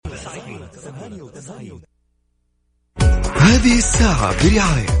هذه الساعة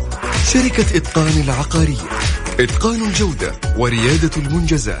برعاية شركة إتقان العقارية، إتقان الجودة وريادة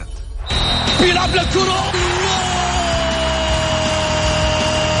المنجزات. بيلعب للكرة،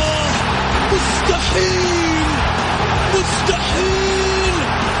 مستحيل مستحيل،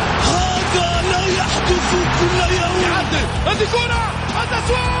 هذا لا يحدث كل يوم. يعدل هذه كرة،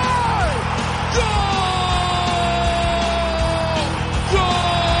 التسويق، جول،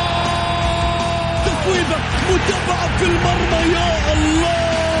 تسويبة متابعة في المرمى، يا الله.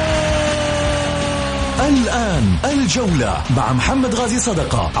 الآن الجولة مع محمد غازي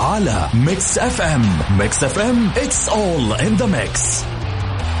صدقة على ميكس اف ام. ميكس اف ام it's all in the mix.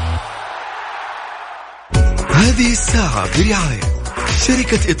 هذه الساعة برعاية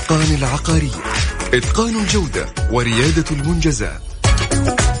شركة إتقان العقارية، إتقان الجودة وريادة المنجزات.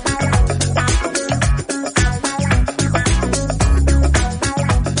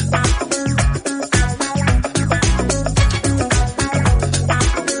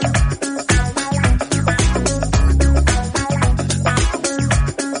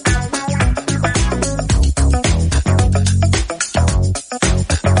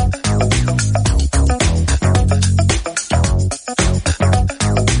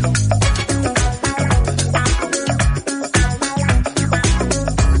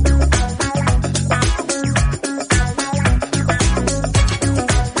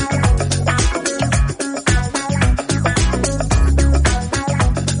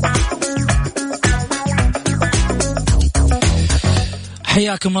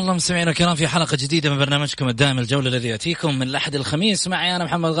 حياكم الله مستمعينا الكرام في حلقة جديدة من برنامجكم الدائم الجولة الذي يأتيكم من الأحد الخميس. معي أنا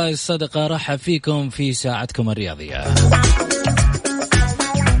محمد غازي الصدقة، رحب فيكم في ساعتكم الرياضية.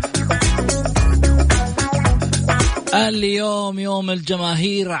 اليوم يوم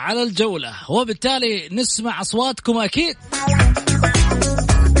الجماهير على الجولة، وبالتالي نسمع أصواتكم أكيد.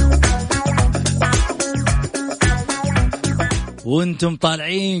 وانتم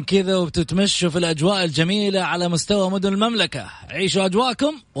طالعين كذا وبتتمشوا في الأجواء الجميلة على مستوى مدن المملكة. عيشوا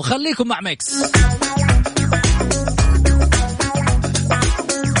أجواءكم وخليكم مع ميكس.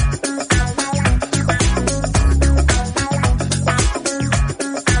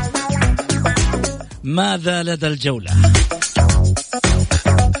 ماذا لدى الجولة؟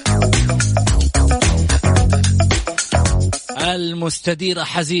 المستديرة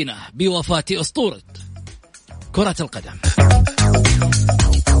حزينة بوفاة أسطورة كرة القدم.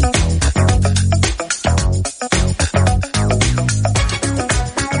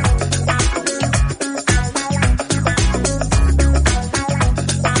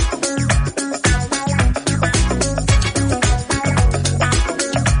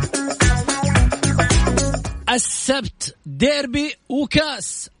 السبت ديربي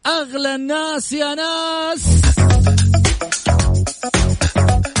وكاس، أغلى الناس يا ناس.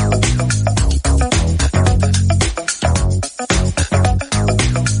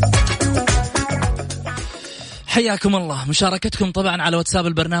 حياكم الله. مشاركتكم طبعا على واتساب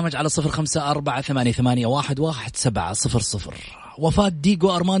البرنامج على 0548811700. وفاة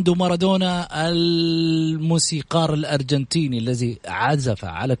ديغو أرماندو مارادونا الموسيقار الأرجنتيني الذي عزف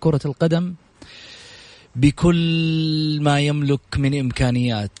على كرة القدم بكل ما يملك من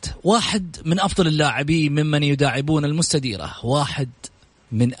إمكانيات. واحد من أفضل اللاعبين ممن يداعبون المستديرة، واحد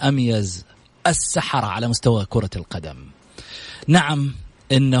من أميز السحرة على مستوى كرة القدم. نعم،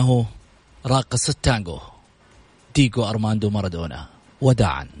 إنه راقص التانغو ديغو أرماندو مارادونا.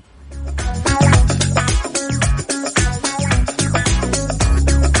 وداعا.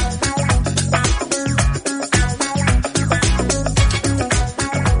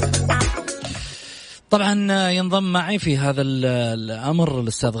 طبعا ينضم معي في هذا الأمر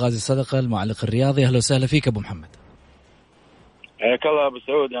الأستاذ غازي صدقة المعلق الرياضي. أهلا وسهلا فيك أبو محمد. حياك الله أبو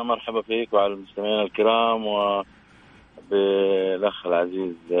سعود، يا مرحبا فيك وعلى المستمعين الكرام وبالأخ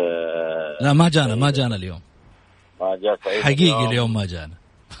العزيز. لا ما جانا اليوم، ما جاء حقيقي اليوم ما جانا.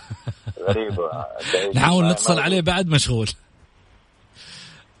 غريب. نحاول نتصل عليه بعد مشغول.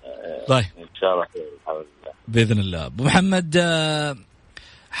 طيب إن شاء الله بإذن الله. أبو محمد،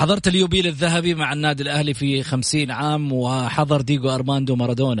 حضرت اليوبيل الذهبي مع النادي الأهلي في 50 عام، وحضر ديغو أرماندو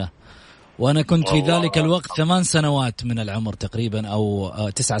مارادونا، وأنا كنت في ذلك الوقت 8 سنوات من العمر تقريبا أو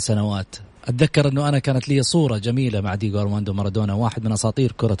 9 سنوات. أتذكر أنه أنا كانت لي صورة جميلة مع ديغو أرماندو مارادونا، واحد من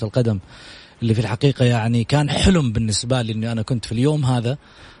أساطير كرة القدم اللي في الحقيقة يعني كان حلم بالنسبة لي أني أنا كنت في اليوم هذا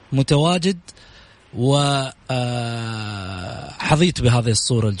متواجد وحظيت بهذه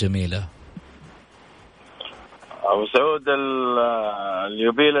الصورة الجميلة. أبو سعود،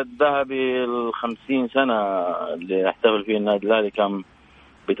 اليوبيل الذهبي 50 سنة اللي احتفل فيه النادي الأهلي كان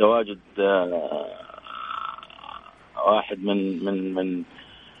بتواجد واحد من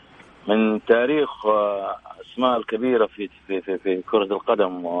من تاريخ أسماء الكبيرة في كرة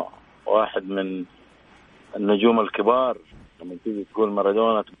القدم، واحد من النجوم الكبار. لما تيجي تقول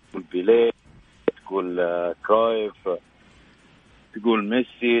مارادونا تقول بيليه، تقول كرويف، تقول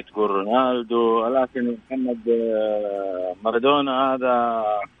ميسي، تقول رونالدو، لكن محمد مارادونا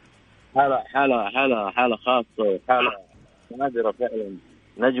هذا حالة خاصة، حالة نادرة فعلا.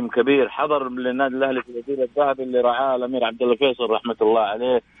 نجم كبير حضر للنادي الأهلي في الجيل الذهبي اللي رعاه الأمير عبد الله الفيصل رحمة الله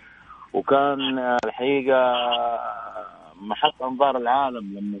عليه، وكان الحقيقة محط أنظار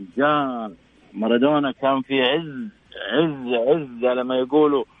العالم. لما جاء مارادونا كان في عز على ما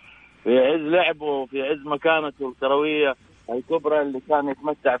يقولوا، في عز لعبه، في عز مكانته الكروية الكبرى اللي كان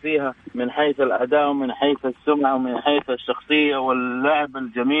يتمتع فيها من حيث الأداء ومن حيث السمعة ومن حيث الشخصية واللعب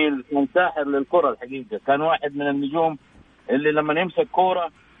الجميل. كان ساحر للكرة الحقيقة، كان واحد من النجوم اللي لما يمسك كورة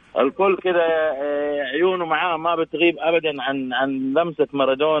الكل كده عيونه معاه ما بتغيب أبدا عن لمسة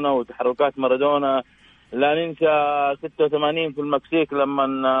مارادونا وتحركات مارادونا. لا ننسى 86 في المكسيك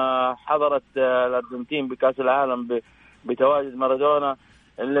لما حضرت الأرجنتين بكأس العالم بتواجد مارادونا،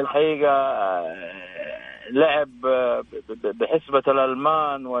 اللي الحقيقة لعب بحسبة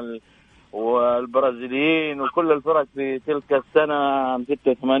الألمان والبرازيليين وكل الفرق في تلك السنة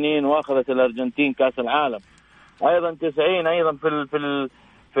 86، وأخذت الأرجنتين كأس العالم. أيضا 90 أيضا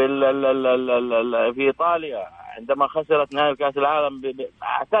في إيطاليا عندما خسرت نهائي كأس العالم،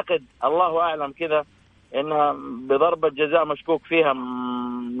 أعتقد الله أعلم كذا إنها بضربة جزاء مشكوك فيها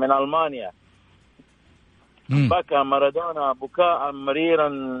من ألمانيا. بكى مارادونا بكاء مريرا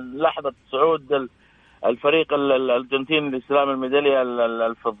لحظة صعود الفريق الأرجنتيني لاستلام الميدالية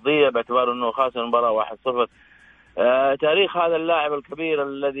الفضية باعتبار أنه خاسر المباراة 1-0. تاريخ هذا اللاعب الكبير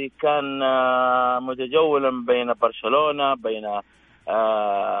الذي كان متجولا بين برشلونة بين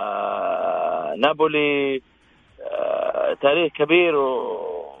نابولي، تاريخ كبير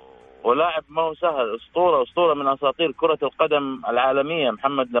ولاعب ما هو سهل، أسطورة من أساطير كرة القدم العالمية.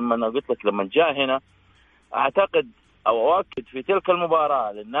 محمد لما قلت لك لما جاء هنا أعتقد أو أؤكد في تلك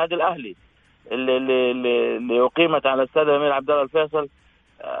المباراة للنادي الأهلي اللي أقيمت على استاد الأمير عبد الله الفيصل،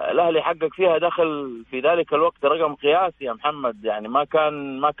 الأهلي حقق فيها دخل في ذلك الوقت رقم قياسي يا محمد. يعني ما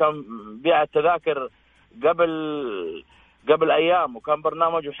كان بيع التذاكر قبل أيام، وكان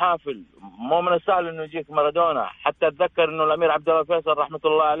برنامجه حافل. مو من السهل إنه يجيك مارادونا. حتى أتذكر إنه الأمير عبد الله الفيصل رحمة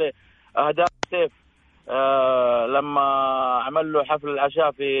الله عليه أهدى سيف لما عمل له حفل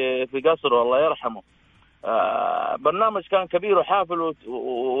العشاء في قصره الله يرحمه. برنامج كان كبير وحافل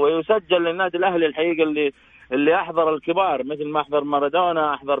ويسجل للنادي الأهلي الحقيقة اللي أحضر الكبار مثل ما أحضر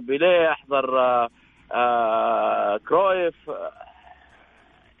مارادونا، أحضر بيليه، أحضر كرويف.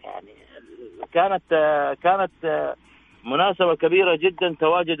 يعني كانت مناسبة كبيرة جدا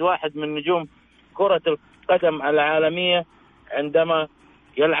تواجد واحد من نجوم كرة القدم العالمية عندما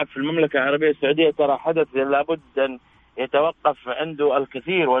يلعب في المملكة العربية السعودية. ترى حدث لابد أن يتوقف عنده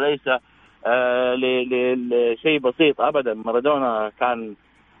الكثير وليس لشيء بسيط أبدا. مارادونا كان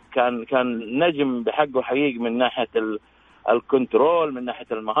نجم بحقه حقيقي من ناحية الكنترول، من ناحية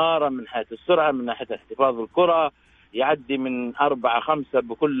المهارة، من ناحية السرعة، من ناحية احتفاظ الكرة، يعدي من 4-5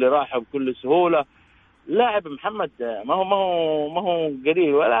 بكل راحة وبكل سهولة. لاعب محمد ما هو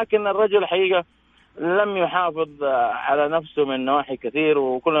قليل، ولكن الرجل حقيقة لم يحافظ على نفسه من نواحي كثير،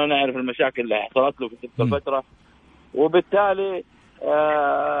 وكلنا نعرف المشاكل اللي حصلت له في تلك الفترة، وبالتالي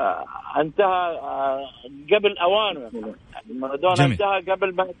انتهى قبل اوانه. مارادونا انتهى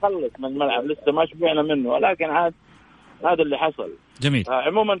قبل ما يخلص من الملعب، لسه ما شبعنا منه، ولكن هذا اللي حصل. جميل.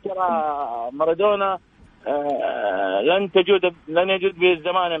 عموما ترى مارادونا لن يجود به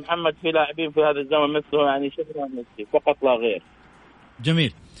الزمان يا محمد في لاعبين في هذا الزمن مثله، يعني شكرا ميسي فقط لا غير.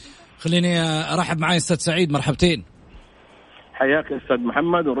 جميل. خليني ارحب معي استاذ سعيد. مرحبتين. حياك استاذ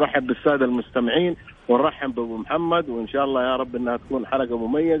محمد، ونرحب بالساده المستمعين، ونرحب بابو محمد، وان شاء الله يا رب انها تكون حلقه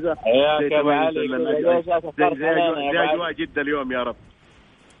مميزه. حياك ابو علي. زي اجواء جده اليوم يا رب.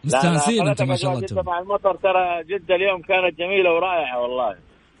 مستانسين انتم ما شاء الله. جدة مع المطر ترى جده اليوم كانت جميله ورائعه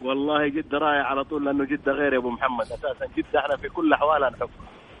والله جده رائعه على طول، لانه جده غير يا ابو محمد. اساسا جده احنا في كل احوالها نحبها،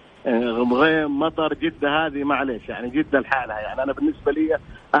 غير مطر جده هذه معلش، يعني جده لحالها. يعني انا بالنسبه لي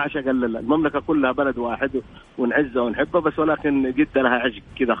اعشق المملكه كلها بلد واحد ونعزها ونحبها، بس ولكن جده لها عشق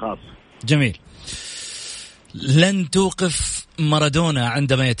كذا خاص. جميل. لن توقف مارادونا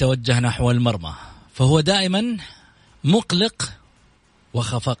عندما يتوجه نحو المرمى، فهو دائما مقلق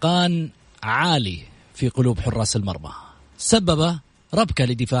وخفقان عالي في قلوب حراس المرمى، سبب ربكة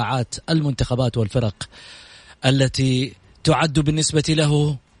لدفاعات المنتخبات والفرق التي تعد بالنسبة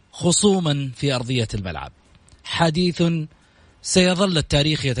له خصوما في أرضية الملعب. حديث سيظل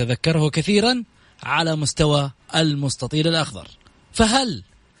التاريخ يتذكره كثيرا على مستوى المستطيل الأخضر. فهل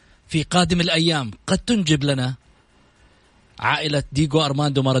في قادم الأيام قد تنجب لنا عائلة ديغو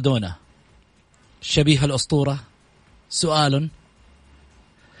أرماندو مارادونا شبيه الأسطورة؟ سؤال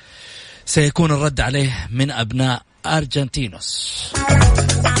سيكون الرد عليه من أبناء أرجنتينوس.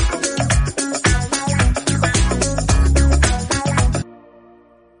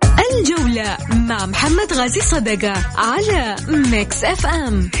 الجولة مع محمد غازي صدقة على ميكس اف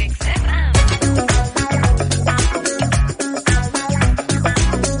ام.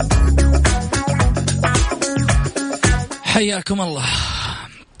 حياكم الله.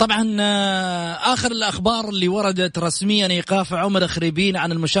 طبعا آخر الأخبار اللي وردت رسميا إيقاف عمر خريبين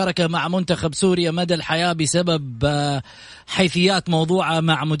عن المشاركة مع منتخب سوريا مدى الحياة بسبب حيثيات موضوعة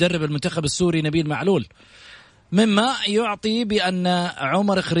مع مدرب المنتخب السوري نبيل معلول، مما يعطي بأن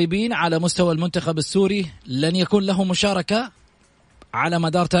عمر خريبين على مستوى المنتخب السوري لن يكون له مشاركة على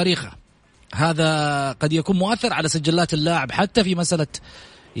مدار تاريخه. هذا قد يكون مؤثر على سجلات اللاعب حتى في مسألة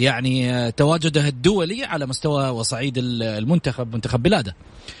يعني تواجده الدولي على مستوى وصعيد المنتخب، منتخب بلاده.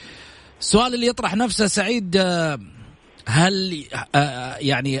 السؤال اللي يطرح نفسه سعيد، هل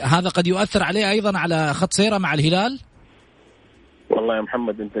يعني هذا قد يؤثر عليه أيضا على خط سيره مع الهلال؟ والله يا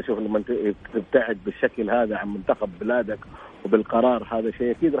محمد انت شوف لما تبتعد بالشكل هذا عن منتخب بلادك وبالقرار هذا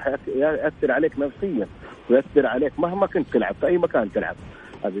شيء اكيد راح يأثر عليك نفسيا ويأثر عليك مهما كنت تلعب في اي مكان تلعب.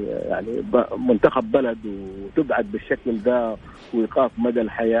 هذه يعني منتخب بلد وتبعد بالشكل ذا وإيقاف مدى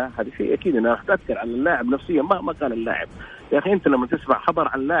الحياة، هذا شيء أكيد إنها راح تأثر على اللاعب نفسيا مهما كان اللاعب. يا أخي أنت لما تسمع خبر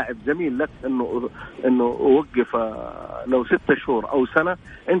عن لاعب زميل لك إنه وقف لو 6 شهور أو سنة،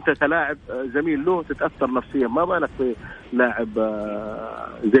 أنت كلاعب زميل له تتأثر نفسيا، ما بالك في لاعب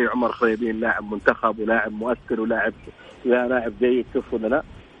زي عمر خريبين، لاعب منتخب ولاعب مؤثر ولاعب زي كيف ولا لا.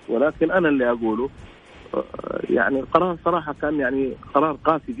 ولكن أنا اللي أقوله يعني القرار صراحة كان يعني قرار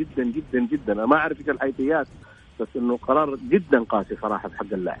قاسي جدا جدا جدا. أنا ما أعرف إيش الحيثيات، بس إنه قرار جدا قاسي صراحة في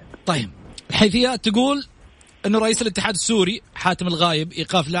حق اللاعب. طيب الحيثيات تقول إنه رئيس الاتحاد السوري حاتم الغايب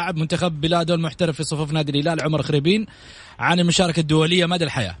إيقاف لاعب منتخب بلاده المحترف في صفوف نادي الهلال عمر خريبين عن المشاركة الدولية مدى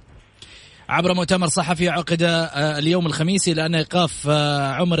الحياة. عبر مؤتمر صحفي عقد اليوم الخميس، إلى أن إيقاف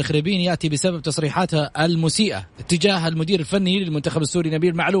عمر خريبين يأتي بسبب تصريحاته المسيئة اتجاه المدير الفني للمنتخب السوري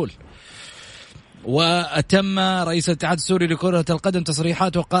نبيل معلول. وأتم رئيس الاتحاد السوري لكرة القدم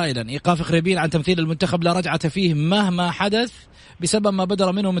تصريحاته قائلا إيقاف خريبين عن تمثيل المنتخب لا رجعة فيه مهما حدث بسبب ما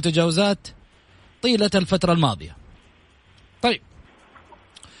بدر منه من تجاوزات طيلة الفترة الماضية. طيب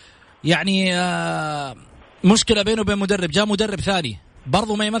يعني مشكلة بينه وبين مدرب، جاء مدرب ثاني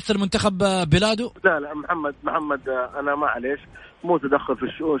برضو ما يمثل منتخب بلاده. لا محمد أنا معليش مو تدخل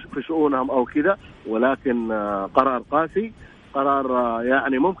في شؤونهم أو كذا، ولكن قرار قاسي، قرار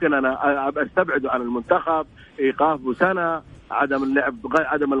يعني ممكن أنا أستبعده عن المنتخب، إيقافه سنة، عدم اللعب،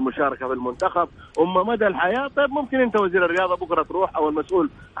 عدم المشاركة في المنتخب، مدى الحياة. طيب ممكن أنت وزير الرياضة بكرة تروح أو المسؤول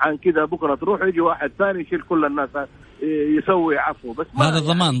عن كذا بكرة تروح يجي واحد ثاني يشيل كل الناس يسوي عفو. بس هذا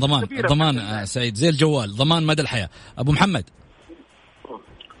ضمان سعيد زي الجوال، ضمان مدى الحياة. أبو محمد.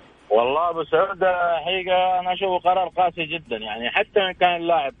 والله أبو سعود حقيقة أنا أشوفه قرار قاسي جدا، يعني حتى إن كان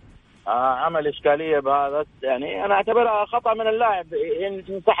اللاعب عمل إشكالية بهذا، يعني أنا أعتبرها خطأ من اللاعب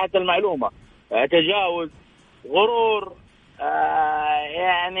إن صحت المعلومة، تجاوز، غرور،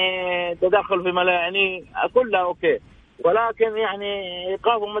 يعني تدخل في ملاعني كلها أوكي، ولكن يعني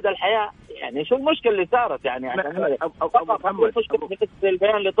إيقافه مدى الحياة، يعني شو المشكلة اللي صارت؟ يعني المشكلة في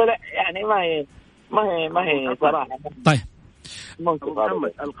البيان اللي طلع، يعني ما هي صراحة. طيب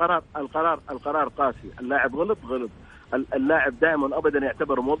محمد القرار قاسي، اللاعب غلط. اللاعب دائما ابدا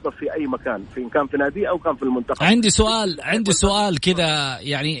يعتبر موظف في اي مكان، في كان في نادي او كان في المنتخب. عندي سؤال كذا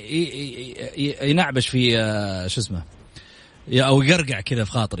يعني ينعبش في شو اسمه او يقرقع كذا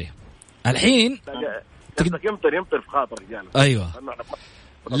في خاطري الحين. يمطر في خاطري يعني. ايوه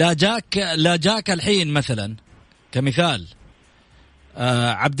لا جاك الحين مثلا كمثال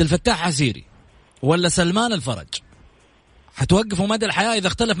عبد الفتاح عسيري ولا سلمان الفرج، هتوقفوا مدى الحياة إذا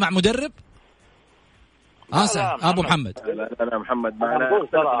اختلف مع مدرب؟ أبو محمد. لا محمد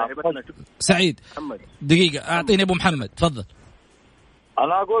سعيد دقيقة أعطيني أبو محمد تفضل.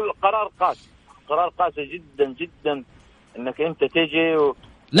 أنا أقول قرار قاسي جدا جدا إنك أنت تيجي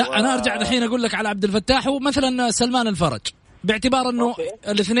لا أنا أرجع الحين أقول لك على عبد الفتاح ومثلا سلمان الفرج، باعتبار أنه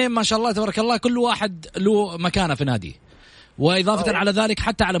الاثنين ما شاء الله تبارك الله كل واحد له مكانة في ناديه، وإضافة على ذلك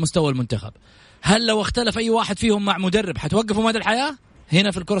حتى على مستوى المنتخب. هل لو اختلف أي واحد فيهم مع مدرب هتوقفوا مدى الحياة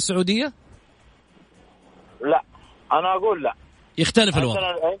هنا في الكرة السعودية؟ لا أنا أقول لا، يختلف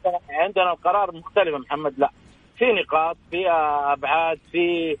الوضع. عندنا القرار مختلف محمد. لا، في نقاط، في أبعاد،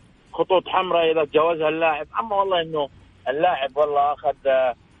 في خطوط حمراء إذا تجاوزها اللاعب. أما والله إنه اللاعب والله أخذ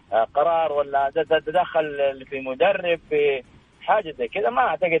قرار ولا تدخل في مدرب حاجة زي كذا ما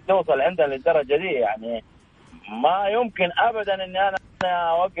أعتقد توصل عندنا للدرجة دي. يعني ما يمكن أبدا إني أنا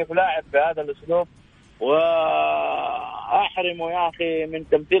أوقف لاعب بهذا الأسلوب وأحرمه يا أخي من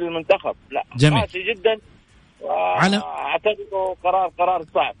تمثيل المنتخب. لا قاسي جدا، أعتقد قرار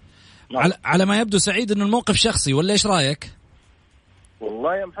صعب. على ما يبدو سعيد إنه الموقف شخصي، ولا إيش رأيك؟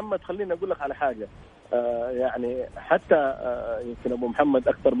 والله يا محمد خليني أقول لك على حاجة. يعني حتى يمكن أبو محمد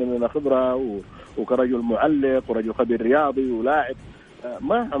أكثر مننا خبرة وكرجل معلق ورجل خبير رياضي ولاعب،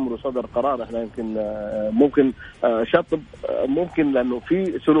 ما عمره صدر قرار. احنا يمكن ممكن شطب، ممكن لأنه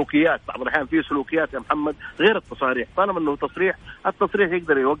في سلوكيات، بعض الأحيان في سلوكيات يا محمد غير التصاريح. طالما أنه التصريح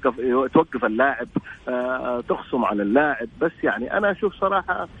يقدر توقف اللاعب، تخصم على اللاعب. بس يعني أنا أشوف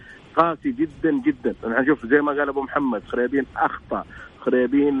صراحة قاسي جدا جدا. أنا أشوف زي ما قال أبو محمد، خريبين أخطأ،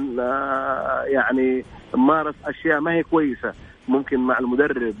 خريبين يعني مارس أشياء ما هي كويسة ممكن مع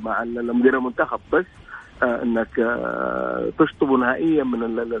المدرب، مع المدير المنتخب. بس انك تشطب نهائيا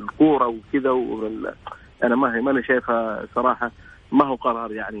من الكوره وكذا، انا ماني شايفها صراحه. ما هو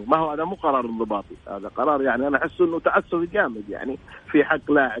قرار، يعني ما هو، هذا مو قرار انضباطي، هذا قرار يعني انا احس انه تعسف جامد يعني في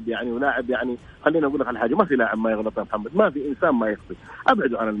حق لاعب. يعني ولاعب يعني خلينا اقول لك على حاجه، ما في لاعب ما يغلط يا محمد، ما في انسان ما يخطئ.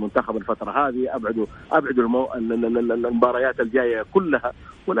 ابعدوا عن المنتخب الفتره هذه، ابعدوا المباريات الجايه كلها،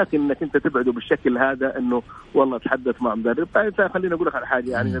 ولكن انك انت تبعده بالشكل هذا، انه والله تحدث مع مدرب. خلينا اقول لك على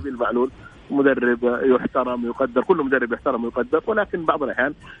حاجه، يعني نبيل معلول مدرب يحترم يقدر، كل مدرب يحترم ويقدر، ولكن بعض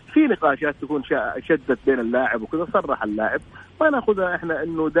الأحيان في نقاشات تكون شدت بين اللاعب وكذا، صرح اللاعب. ما ناخذها احنا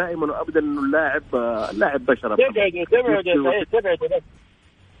انه دائما وابدا انه اللاعب بشر. تبعده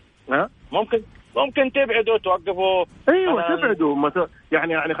ها ممكن تبعده توقفه. ايوه تبعده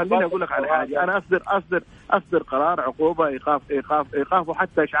يعني خليني اقول لك على حاجه، انا اصدر قرار عقوبه، ايقاف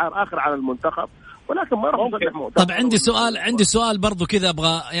وحتى اشعار اخر على المنتخب، ولكن ما راح نصلح مؤتمر. طب عندي سؤال برضو كذا،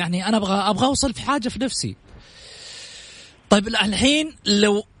 ابغى اوصل في حاجه في نفسي. طيب الحين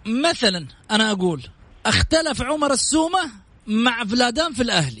لو مثلا انا اقول اختلف عمر السومة مع فلادان في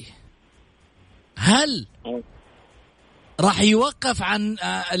الاهلي، هل راح يوقف عن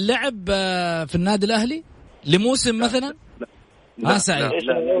اللعب في النادي الاهلي لموسم مثلا؟ ما سعيد.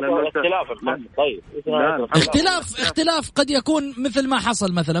 اختلاف قد يكون مثل ما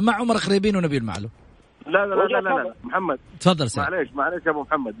حصل مثلا مع عمر خريبين ونبيل معلول. لا محمد تفضل سعيد. معليش يا ابو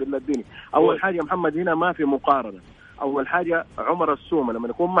محمد بالله الديني. اول حاجه محمد هنا ما في مقارنه. اول حاجه عمر السومة لما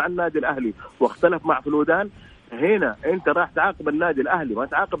يكون مع النادي الاهلي واختلف مع فلودان، هنا انت راح تعاقب النادي الاهلي، ما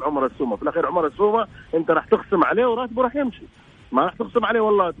تعاقب عمر السومة. في الاخير عمر السومة انت راح تخصم عليه وراتبه راح يمشي، ما راح تخصم عليه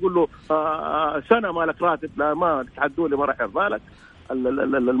والله تقول له سنه ما لك راتب، لا ما تحدوا لي، ما راح يرضى لك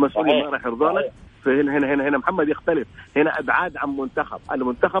المسؤولين، ما راح يرضى لك. فهنا محمد يختلف. هنا ابعاد عن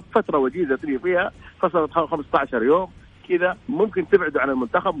المنتخب فتره وجيزه تجي فيها فصلت 15 يوم كذا، ممكن تبعدوا عن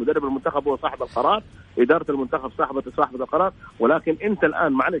المنتخب. مدرب المنتخب هو صاحب القرار، إدارة المنتخب صاحبة القرار. ولكن أنت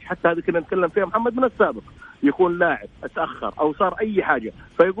الآن معلش، حتى هذه كنا نتكلم فيها محمد من السابق، يكون لاعب اتأخر أو صار أي حاجة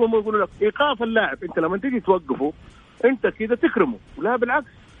فيقوموا يقولوا لك إيقاف اللاعب. أنت لما تيجي توقفه أنت كذا تكرمه، لا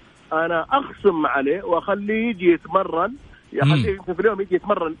بالعكس، أنا أخصم عليه وأخليه يجي يتمرن، يخليه في اليوم يجي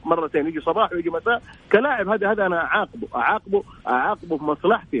يتمرن مرتين، يجي صباح ويجي مساء كلاعب. هذا أنا أعاقبه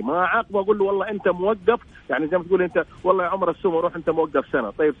بمصلحتي، ما أعاقبه أقول له والله أنت موقف. يعني زي ما تقول أنت والله يا عمر السومة روح أنت موقف سنة.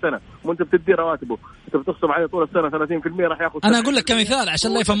 طيب سنة وأنت بتدي رواتبه، أنت بتخصم عليه طول السنة 30% راح يأخذ. أنا أقول لك كمثال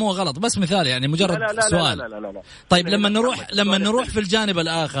عشان لا يفهموه غلط، بس مثال يعني مجرد سؤال. لا. طيب لما نروح في الجانب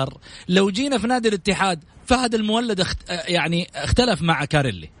الآخر، لو جينا في نادي الاتحاد، فهد المولد يعني اختلف مع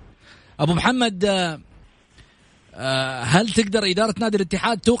كاريلي. أبو محمد، هل تقدر إدارة نادي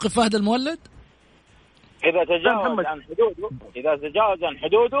الاتحاد توقف فهد المولد؟ إذا تجاوز عن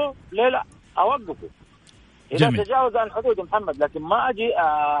حدوده لا أوقفه. إذا تجاوز عن حدوده محمد، لكن ما أجي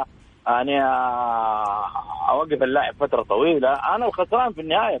يعني أوقف اللاعب فترة طويلة، أنا الخسران في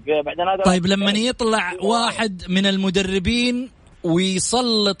النهاية بعد هذا. طيب لما يطلع واحد من المدربين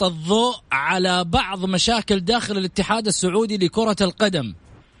ويسلط الضوء على بعض مشاكل داخل الاتحاد السعودي لكرة القدم،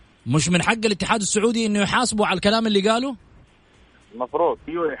 مش من حق الاتحاد السعودي انه يحاسبوا على الكلام اللي قاله؟ المفروض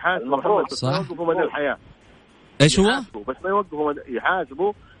يحاسبوا، بس ما يوقفوا مدى الحياة. ايش هو؟ بس ما يوقفوا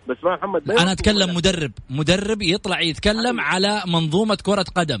يحاسبوا، بس ما محمد. انا اتكلم مدرب يطلع يتكلم على منظومة كرة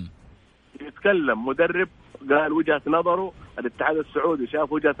قدم، يتكلم مدرب قال وجهة نظره، الاتحاد السعودي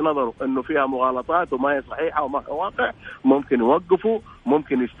شاف وجهة نظره انه فيها مغالطات وما هي صحيحة وما هي واقع، ممكن يوقفوا،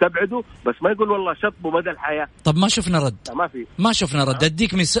 ممكن يستبعدوا، بس ما يقول والله شطبوا مدى الحياة. طب ما شفنا رد؟ ما شفنا رد.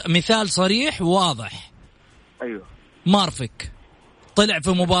 اديك مثال صريح واضح. ايوه، مارفك طلع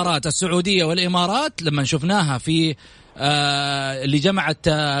في مباراة السعودية والامارات لما شفناها في اللي جمعت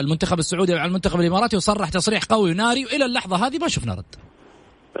المنتخب السعودي مع المنتخب الاماراتي، وصرح تصريح قوي وناري، والى اللحظة هذه ما شفنا رد.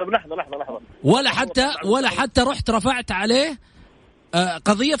 طيب لحظة ولا حتى رحت رفعت عليه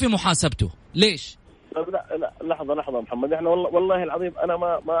قضية في محاسبته، ليش؟ لا لحظة محمد، احنا والله العظيم انا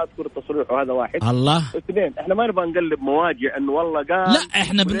ما اذكر التصريح، وهذا واحد. الله. اثنين، احنا ما نبغى نقلب مواجع انه والله قال. لا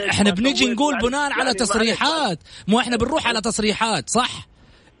احنا بنيجي نقول بناء على تصريحات، مو احنا بنروح على تصريحات، صح؟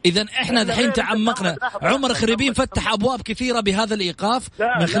 اذا احنا الحين تعمقنا. عمر خريبين فتح ابواب كثيرة بهذا الايقاف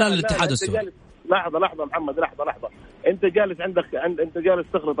من خلال الاتحاد السعودي. لحظة محمد، لحظة. انت جالس انت جالس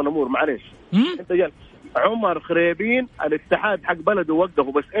تخلط الامور، معليش. انت جالس عمر خريبين الاتحاد حق بلده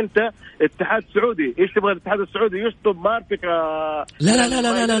وقفه، بس انت اتحاد سعودي، ايش تبغى الاتحاد السعودي يشطب ماركك؟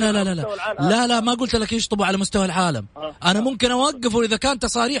 لا ما قلت لك يشطبوا على مستوى العالم. انا ممكن اوقفه اذا كان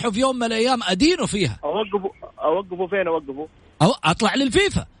تصاريحه في يوم من الايام ادينه فيها. اوقفه فين؟ اوقفه او اطلع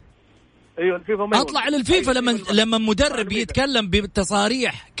للفيفا. ايوه الفيفا. اطلع للفيفا لما مدرب يتكلم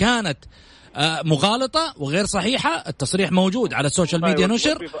بتصاريح كانت مغالطة وغير صحيحة، التصريح موجود على السوشيال ميديا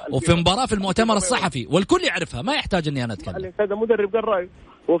نشر، وفي مباراة في المؤتمر الصحفي والكل يعرفها، ما يحتاج اني انا اتكلم. هذا مدرب قال رأيه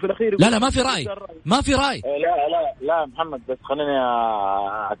وفي الاخير لا ما في رأي. لا محمد، بس خليني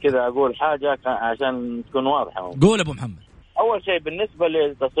كذا اقول حاجة عشان تكون واضحة. قول ابو محمد. اول شيء بالنسبة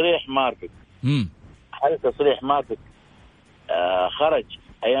لتصريح ماركت، هل تصريح ماركت خرج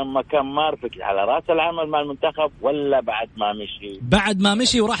ايام ما كان مارفك على راس العمل مع المنتخب ولا بعد ما مشي؟ بعد ما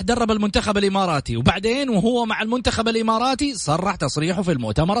مشي وراح درب المنتخب الاماراتي، وبعدين وهو مع المنتخب الاماراتي صرح تصريحه في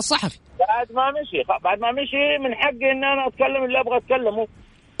المؤتمر الصحفي. بعد ما مشي من حقي ان انا اتكلم اللي ابغى اتكلمه.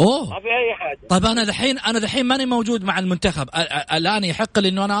 ما في اي حاجه. طيب انا دحين ماني موجود مع المنتخب، الان يحق لي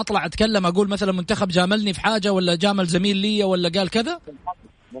انه انا اطلع اتكلم، اقول مثلا المنتخب جاملني في حاجه ولا جامل زميل لي ولا قال كذا؟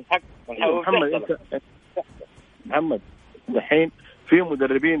 من حق محمد دحين في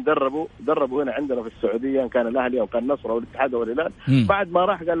مدربين دربوا هنا عندنا في السعوديه، كان الاهلي او كان النصر او الاتحاد او الهلال، بعد ما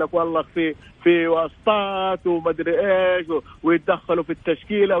راح قال لك والله في واسطات ومدري ايش ويتدخلوا في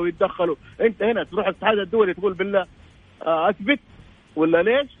التشكيله ويتدخلوا. انت هنا تروح الاتحاد الدولي تقول بالله اثبت ولا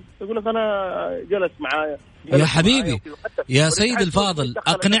ليش؟ يقول لك انا جلس معايا. يا حبيبي يا سيد الفاضل،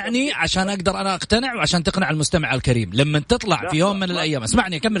 اقنعني عشان اقدر انا اقتنع وعشان تقنع المستمع الكريم. لما تطلع في يوم من الايام،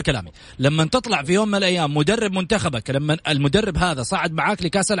 اسمعني اكمل كلامي، لما تطلع في يوم من الايام مدرب منتخبك، لما المدرب هذا صعد معاك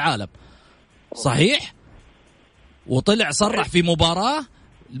لكاس العالم صحيح، وطلع صرح في مباراة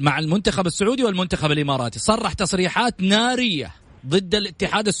مع المنتخب السعودي والمنتخب الاماراتي، صرح تصريحات نارية ضد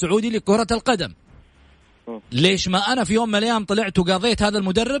الاتحاد السعودي لكرة القدم، ليش ما أنا في يوم من الأيام طلعت وقاضيت هذا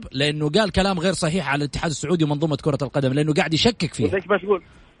المدرب؟ لأنه قال كلام غير صحيح على الاتحاد السعودي ومنظومة كرة القدم، لأنه قاعد يشكك فيها.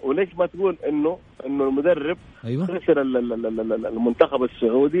 وليش ما تقول إنه المدرب خسر المنتخب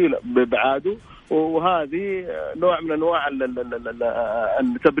السعودي بإبعاده، وهذه نوع من أنواع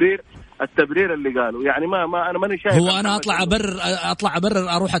التبرير اللي قالوا، يعني ما أنا ماني شايف. هو أنا أطلع أبرر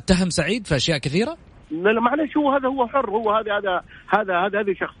أروح أتهم سعيد في أشياء كثيرة؟ لا معلش، هو حر، هو هذه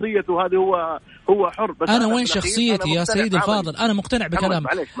شخصيته، هذه هو حر. بس أنا وين شخصيتي يا سيد الفاضل؟ أنا مقتنع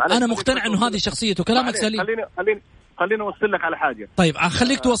بكلامك، أنا مقتنع إنه هذه شخصيته، كلامك سليم. خليني أوصل لك على حاجة. طيب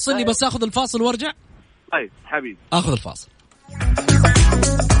خليك توصل لي، بس أخذ الفاصل وارجع. طيب حبيبي أخذ الفاصل.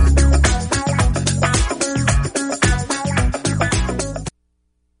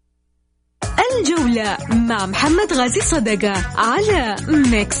 الجولة مع محمد غازي صدقة على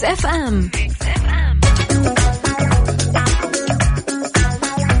ميكس اف ام.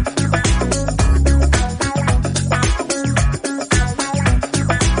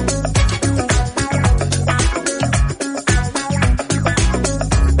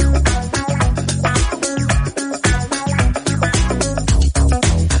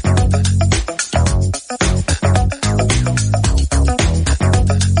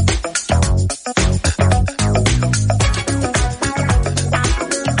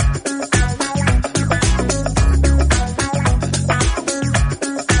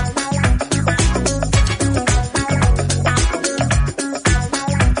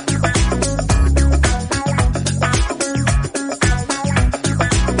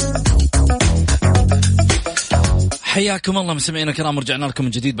 حياكم الله مستمعينا الكرام، رجعنا لكم من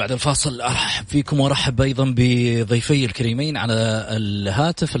جديد بعد الفاصل. ارحب فيكم وارحب ايضا بضيفي الكريمين على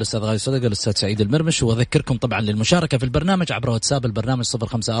الهاتف، الاستاذ غازي صدقة، الاستاذ سعيد المرمش. واذكركم طبعا للمشاركه في البرنامج عبر واتساب البرنامج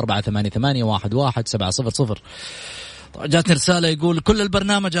 0548811700. جاتني رسالة يقول كل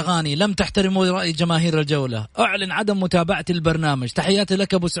البرنامج أغاني، لم تحترموا رأي جماهير الجولة، أعلن عدم متابعتي البرنامج. تحياتي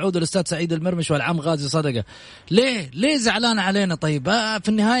لك أبو سعود والأستاذ سعيد المرمش والعم غازي صدقة. ليه زعلان علينا؟ طيب في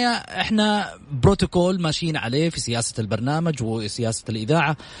النهاية إحنا بروتوكول ماشيين عليه في سياسة البرنامج وسياسة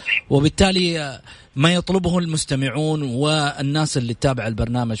الإذاعة، وبالتالي ما يطلبه المستمعون والناس اللي تتابع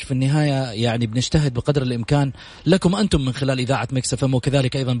البرنامج. في النهاية يعني بنجتهد بقدر الإمكان لكم أنتم من خلال إذاعة ميكس اف ام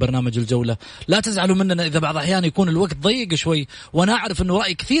وكذلك أيضا برنامج الجولة. لا تزعلوا مننا إذا بعض الأحيان يكون الوقت ضيق شوي، وأنا أعرف أنه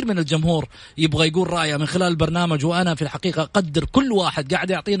رأي كثير من الجمهور يبغى يقول رأيه من خلال البرنامج، وأنا في الحقيقة أقدر كل واحد قاعد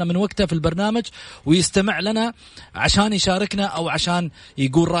يعطينا من وقته في البرنامج ويستمع لنا عشان يشاركنا أو عشان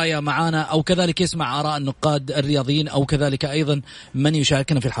يقول رأيه معانا، أو كذلك يسمع آراء النقاد الرياضيين، أو كذلك أيضا من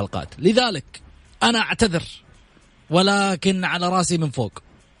يشاركنا في الحلقات. لذلك أنا أعتذر، ولكن على راسي من فوق.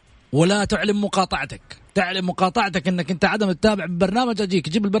 ولا تعلم مقاطعتك أنك أنت عدم تتابع البرنامج، أجيك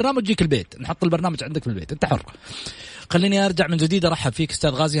جيب البرنامج جيك البيت، نحط البرنامج عندك في البيت، أنت حر. خليني أرجع من جديد أرحب فيك أستاذ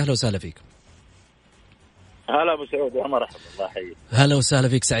غازي. أهلا وسهلا فيك. هلا أبو سعود، يا مرحبا، الله يحييك. هلا وسهلا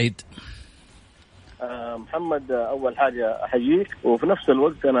فيك سعيد. محمد، أول حاجة أحييك، وفي نفس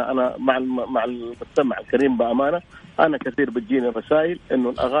الوقت أنا مع المستمع الكريم بأمانة. أنا كثير بتجيني رسائل إنه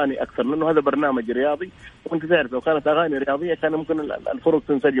الأغاني أكثر، لأنه هذا برنامج رياضي، وأنت تعرف لو كانت أغاني رياضية كان ممكن الفرق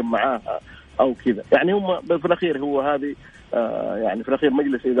تنسجم معاها أو كذا. يعني هم في الأخير هو هذه يعني في الأخير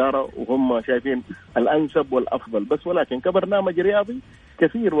مجلس إدارة وهم شايفين الأنسب والأفضل بس، ولكن كبرنامج رياضي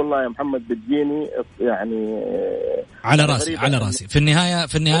كثير والله يا محمد بتجيني يعني على راسي. في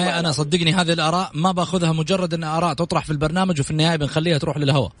النهاية أنا صدقني هذه الآراء ما باخذها مجرد أن آراء تطرح في البرنامج وفي النهاية بنخليها تروح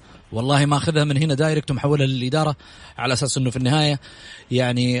للهواء. والله ما أخذها من هنا دايركت ومحولها للإدارة، على أساس أنه في النهاية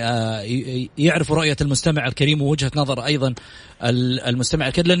يعني يعرفوا رؤية المستمع الكريم ووجهة نظر أيضا المستمع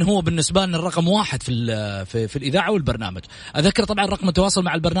الكريم، لأنه هو بالنسبة لنا الرقم 1 في الإذاعة والبرنامج. أذكر طبعا رقم التواصل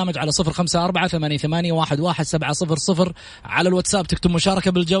مع البرنامج على 0548811700 على الواتساب، تكتب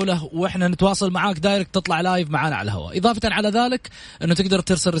مشاركة بالجولة وإحنا نتواصل معاك دايركت، تطلع لايف معنا على الهواء. إضافة على ذلك أنه تقدر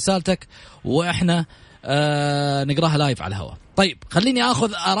ترسل رسالتك وإحنا نقراها لايف على الهواء. طيب خليني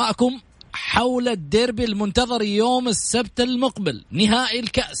أخذ آراءكم حول الديربي المنتظر يوم السبت المقبل، نهائي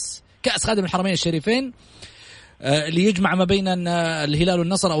الكأس، كأس خادم الحرمين الشريفين، اللي يجمع ما بين الهلال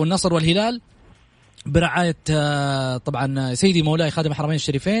والنصر أو النصر والهلال، برعاية طبعا سيدي مولاي خادم الحرمين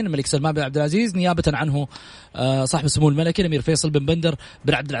الشريفين الملك سلمان بن عبد العزيز، نيابة عنه صاحب السمو الملكي الأمير فيصل بن بندر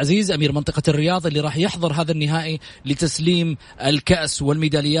بن عبد العزيز أمير منطقة الرياض، اللي راح يحضر هذا النهائي لتسليم الكأس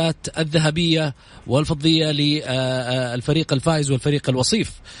والميداليات الذهبية والفضية للفريق الفائز والفريق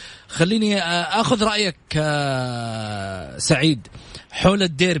الوصيف. خليني أخذ رأيك سعيد حول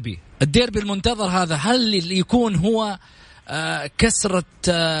الديربي المنتظر هذا. هل يكون هو كسرة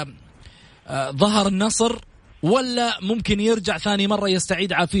ظهر النصر، ولا ممكن يرجع ثاني مرة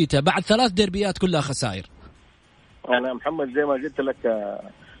يستعيد عافيته بعد 3 ديربيات كلها خسائر؟ أنا محمد زي ما قلت لك،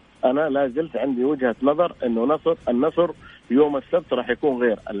 أنا لا زلت عندي وجهة نظر إنه النصر يوم السبت راح يكون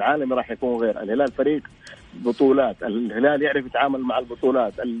غير، العالمي راح يكون غير. الهلال فريق بطولات، الهلال يعرف يتعامل مع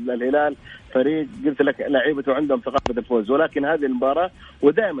البطولات، الهلال فريق قلت لك لعيبته عندهم ثقافة الفوز. ولكن هذه المباراة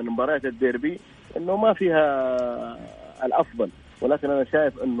ودائما مباريات الديربي إنه ما فيها الأفضل، ولكن أنا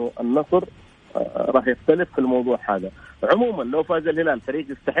شايف إنه النصر راح يختلف في الموضوع هذا. عموما لو فاز الهلال فريق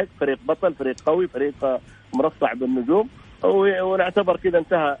يستحق، فريق بطل، فريق قوي، فريق مرصع بالنجوم، ونعتبر كده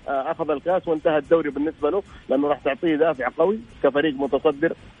انتهى، أخذ الكاس وانتهى الدوري بالنسبة له، لأنه راح تعطيه دافع قوي كفريق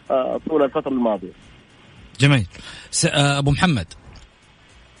متصدر طول الفترة الماضية. جميل. أبو محمد.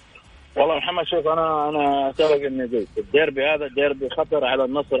 والله محمد شوف، أنا سبق إني قلت الديربي هذا الديربي خطر على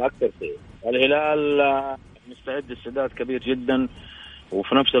النصر أكثر شيء. الهلال مستعد استعداد كبير جدا،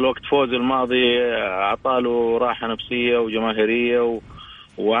 وفي نفس الوقت فوز الماضي أعطاله راحة نفسية وجماهيرية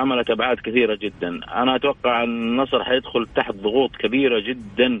وعملت أبعاد كثيرة جدا. أنا أتوقع أن النصر حيدخل تحت ضغوط كبيرة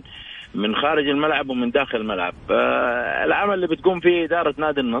جدا من خارج الملعب ومن داخل الملعب. العمل اللي بتقوم فيه إدارة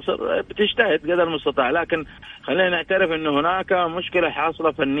نادي النصر بتجتهد قدر المستطاع، لكن خلينا نعترف أنه هناك مشكلة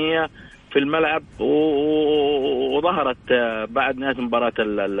حاصلة فنية في الملعب وظهرت بعد نهاية مباراة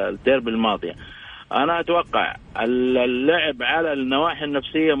الديربي الماضية. أنا أتوقع اللعب على النواحي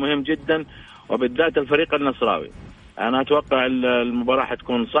النفسية مهم جدا، وبالذات الفريق النصراوي. أنا أتوقع المباراة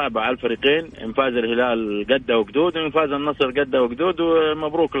حتكون صعبة على الفريقين، إن فاز الهلال قدة وقدود، وإن فاز النصر قدة وقدود،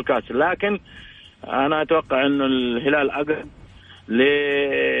 ومبروك الكاس. لكن أنا أتوقع أنه الهلال أقرب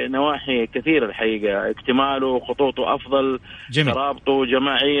لنواحي كثيرة الحقيقة، اكتماله، خطوطه أفضل، ترابطه،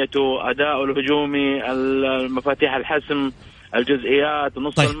 جماعيته، أداؤه الهجومي، المفاتيح الحسم، الجزئيات،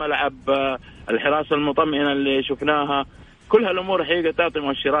 نص الملعب، الحراسة المطمئنة اللي شفناها، كل هالأمور حقيقة تعطي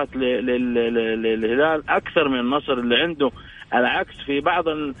مؤشرات للهلال أكثر من النصر اللي عنده على عكس في بعض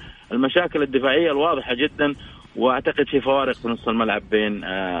المشاكل الدفاعية الواضحة جدا. وأعتقد في فوارق في نص الملعب بين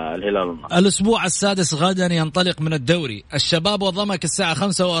الهلال والنصر. الأسبوع السادس غدا ينطلق من الدوري، الشباب وضمك الساعة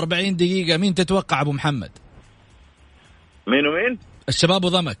 45 دقيقة. مين تتوقع أبو محمد؟ مين ومين؟ الشباب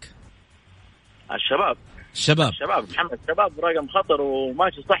وضمك. الشباب الشباب محمد الشباب رقم خطر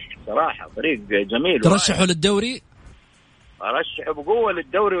وماشي صح صراحة، فريق جميل. ترشحوا للدوري؟ أرشحه بقوة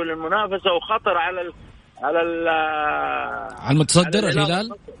للدوري وللمنافسة، وخطر على المتصدر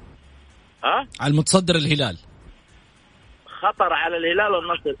الهلال. على المتصدر الهلال، خطر على الهلال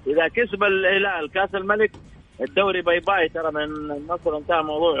والنصر. إذا كسب الهلال كاس الملك الدوري باي باي ترى من النصر، انتهى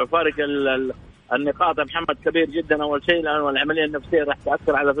موضوع. فارق النقاط محمد كبير جدا أول شيء، لأن العملية النفسية راح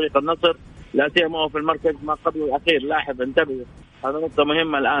تأثر على فريق النصر، لا سيما هو في المركز ما قبل الأخير. لاحظ انتبه، هذا نقطة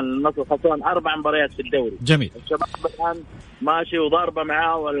مهمة. الآن النصر خسران 4 مباريات في الدوري. جميل. الشباب الآن ماشي وضاربة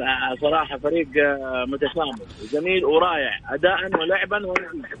معاه، وصراحة فريق متكامل جميل ورائع أداء ولعبا.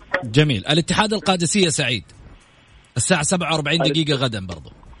 جميل. الاتحاد القادسية سعيد الساعة 47 دقيقة غدا برضو.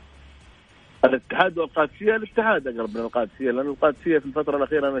 الاتحاد والقادسية، الاتحاد أقرب من القادسية، لأن القادسية في الفترة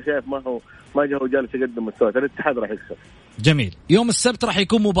الأخيرة أنا شايف ما جاء جالس يقدم مستوى. الاتحاد راح يكسب. جميل. يوم السبت راح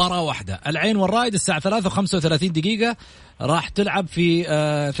يكون مباراة واحدة، العين والرائد الساعة 3:35 دقيقة راح تلعب في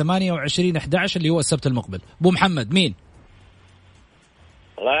 28/11 اللي هو السبت المقبل. أبو محمد مين؟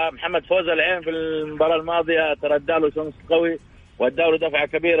 والله محمد فوز العين في المباراة الماضية تردى له شمس قوي وادى له دفعة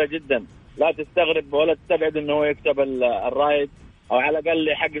كبيرة جدا، لا تستغرب ولا تستبعد انه هو يكسب الرائد او على الاقل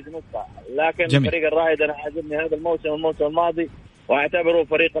يحقق نقطة. لكن جميل. فريق الرائد انا عاجبني هذا الموسم والموسم الماضي، واعتبره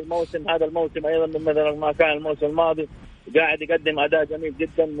فريق الموسم. هذا الموسم ايضا مثل ما كان الموسم الماضي، قاعد يقدم اداء جميل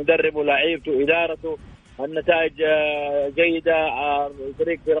جدا، مدرب ولاعيبته ادارته، النتائج جيدة.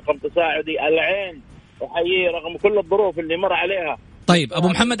 الفريق في رقم تصاعدي. العين احييه رغم كل الظروف اللي مر عليها. طيب أبو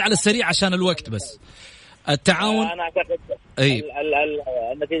محمد على السريع عشان الوقت بس، التعاون. أنا أعتقد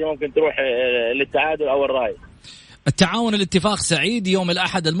النتيجة ممكن تروح للتعادل أو الرأي. التعاون الاتفاق سعيد يوم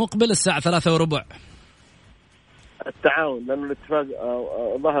الأحد المقبل الساعة 3:15. التعاون، لأنه الاتفاق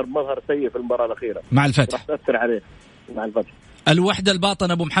ظهر مظهر سيء في المباراة الأخيرة مع الفتح، راح تأثر عليه مع الفتح. الوحدة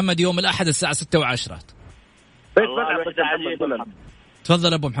الباطن أبو محمد يوم الأحد الساعة 6:10.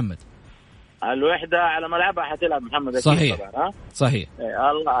 تفضل أبو محمد. الوحدة على ملعبها حتلعب محمد. صحيح طبعا. صحيح.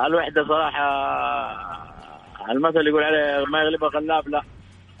 الوحدة صراحة المثل يقول عليه ما يغلبها غلاب، لا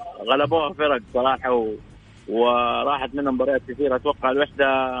غلبوها فرق صراحة وراحت منهم مباريات كثيرة. أتوقع الوحدة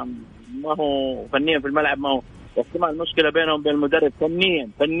ما هو فنيا في الملعب، ما هو احتمال مشكلة بينهم وبين المدرب فنيا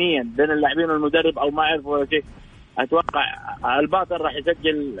بين اللاعبين والمدرب، أو ما يعرفوا ولا شيء. أتوقع الباطل راح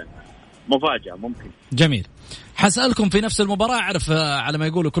يسجل مفاجأة ممكن. جميل. حسألكم في نفس المباراة، أعرف على ما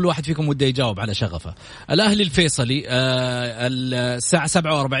يقولوا كل واحد فيكم وده يجاوب على شغفه. الأهلي الفيصلي الساعة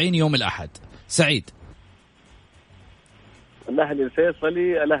 47 يوم الأحد. سعيد. الأهلي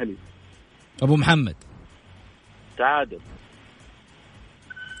الفيصلي الأهلي. أبو محمد. تعادل.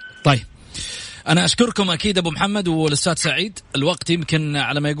 طيب أنا أشكركم أكيد أبو محمد والأستاذ سعيد. الوقت يمكن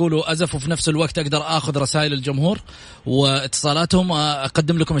على ما يقولوا أزف، وفي نفس الوقت أقدر أخذ رسائل الجمهور واتصالاتهم.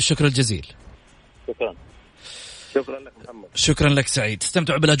 أقدم لكم الشكر الجزيل. شكرا لك محمد. شكرا لك سعيد.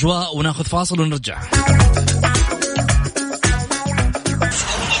 استمتعوا بالأجواء وناخذ فاصل ونرجع.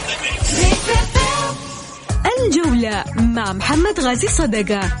 الجولة مع محمد غازي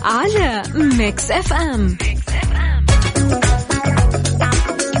صدقة على ميكس اف ام.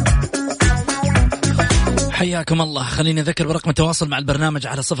 حياكم الله. خليني أذكر برقم التواصل مع البرنامج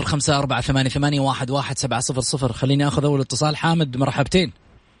على 0548811700. خليني أخذ أول اتصال. حامد مرحبتين.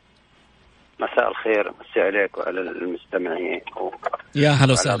 مساء الخير، مساء عليك وعلى المستمعين يا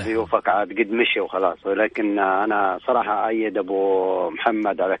هلا وسهلا. ضيوفك عاد قد مشي وخلاص، ولكن أنا صراحة أيد أبو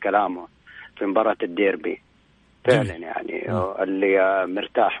محمد على كلامه في مباراة الديربي فعلا. يعني اللي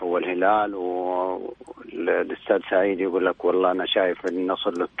مرتاح هو الهلال، والأستاذ سعيد يقول لك والله أنا شايف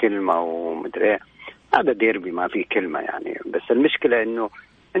النصر له كلمة ومدري. هذا ديربي ما فيه كلمة يعني، بس المشكلة إنه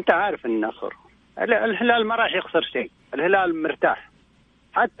أنت عارف النصر الهلال ما راح يخسر شيء، الهلال مرتاح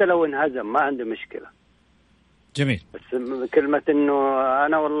حتى لو انهزم ما عنده مشكلة. جميل. بس كلمة إنه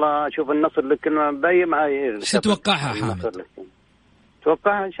أنا والله أشوف النصر لكلمة بي معي. شو تتوقعها حامد؟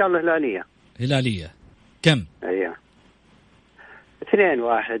 توقعها إن شاء الله هلالية. كم؟ أيوة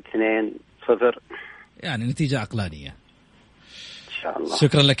 2-1 2-0 يعني نتيجة عقلانية إن شاء الله.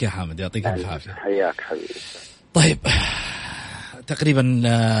 شكرا لك يا حامد، يعطيك العافية. حياك حبيبي. طيب تقريبا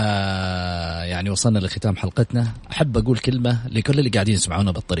يعني وصلنا لختام حلقتنا. أحب أقول كلمة لكل اللي قاعدين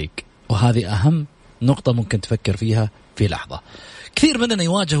يسمعونا بالطريق، وهذه أهم نقطة ممكن تفكر فيها في لحظة. كثير مننا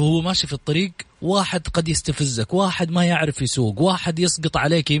يواجه وهو ماشي في الطريق واحد قد يستفزك، واحد ما يعرف يسوق، واحد يسقط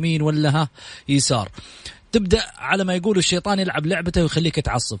عليك يمين ولا يسار. تبدأ على ما يقولوا الشيطان يلعب لعبته ويخليك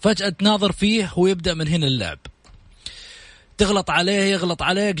تعصب، فجأة تناظر فيه ويبدأ من هنا اللعب. تغلط عليه يغلط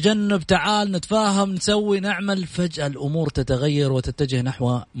عليك، جنب تعال نتفاهم نسوي نعمل، فجأة الأمور تتغير وتتجه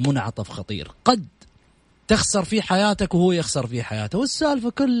نحو منعطف خطير. قد تخسر في حياتك وهو يخسر في حياته. والسالفة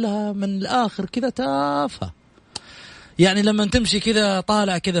كلها من الآخر كذا تافهة. يعني لما تمشي كذا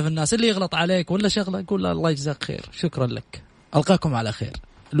طالع كذا في الناس اللي يغلط عليك ولا شغلة قول الله يجزاك خير، شكرا لك، ألقاكم على خير،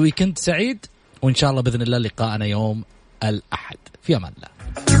 الويكند سعيد، وإن شاء الله بإذن الله لقاءنا يوم الأحد. في أمان الله.